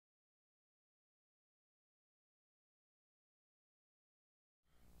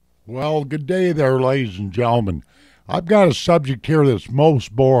Well, good day there, ladies and gentlemen. I've got a subject here that's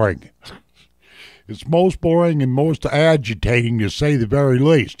most boring. It's most boring and most agitating, to say the very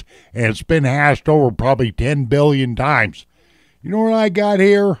least. And it's been hashed over probably 10 billion times. You know what I got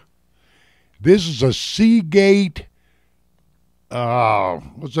here? This is a Seagate,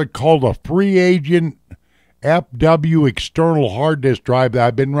 what's it called? A free agent FW external hard disk drive that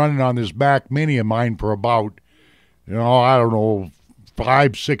I've been running on this Mac Mini of mine for about, I don't know,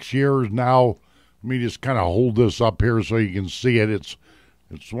 5-6 years now. Let me just kind of hold this up here so you can see it. It's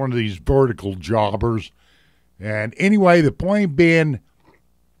one of these vertical jobbers. And anyway, the point being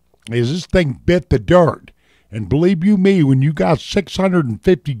is this thing bit the dirt. And believe you me, when you got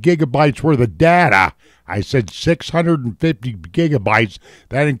 650 gigabytes worth of data, I said 650 gigabytes,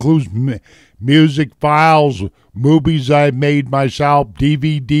 that includes music files, movies I've made myself,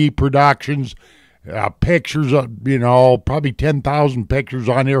 DVD productions, pictures, probably 10,000 pictures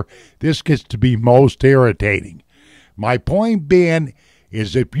on here. This gets to be most irritating. My point being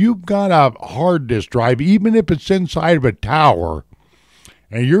is if you've got a hard disk drive, even if it's inside of a tower,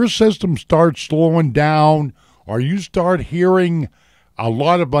 and your system starts slowing down, or you start hearing a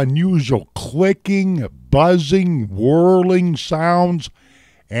lot of unusual clicking, buzzing, whirling sounds,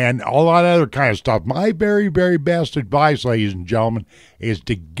 and a lot of other kind of stuff, my very, very best advice, ladies and gentlemen, is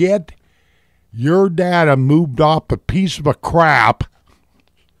to get your data moved off a piece of a crap,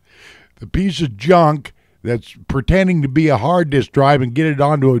 the piece of junk that's pretending to be a hard disk drive, and get it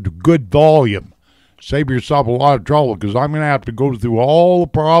onto a good volume. Save yourself a lot of trouble, because I'm going to have to go through all the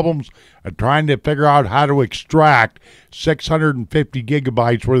problems of trying to figure out how to extract 650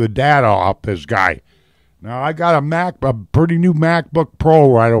 gigabytes worth of data off this guy. Now, I got a pretty new MacBook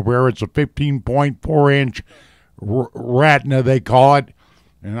Pro right over here. It's a 15.4-inch Retina, they call it.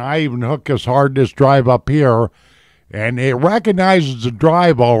 And I even hooked this hard disk drive up here, and it recognizes the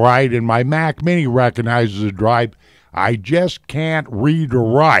drive all right, and my Mac Mini recognizes the drive. I just can't read or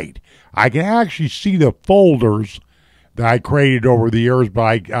write. I can actually see the folders that I created over the years,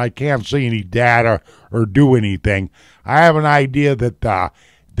 but I can't see any data or do anything. I have an idea that the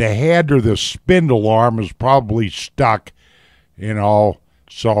head or the spindle arm is probably stuck,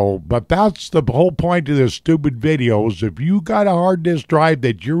 So, but that's the whole point of this stupid video, is if you got a hard disk drive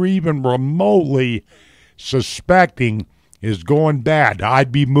that you're even remotely suspecting is going bad,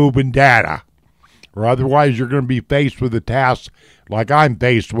 I'd be moving data. Or otherwise you're going to be faced with a task like I'm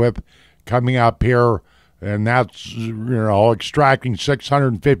faced with coming up here, and that's, extracting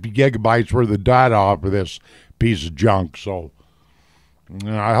 650 gigabytes worth of data off of this piece of junk. So,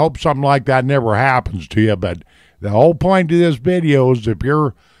 I hope something like that never happens to you, but the whole point of this video is if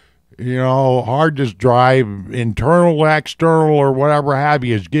your, hard disk drive, internal, external, or whatever have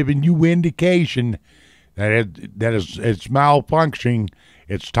you, is giving you indication that it's malfunctioning,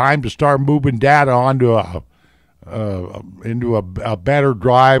 it's time to start moving data onto into a better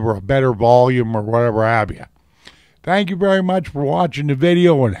drive or a better volume or whatever have you. Thank you very much for watching the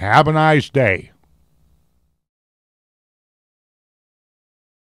video, and have a nice day.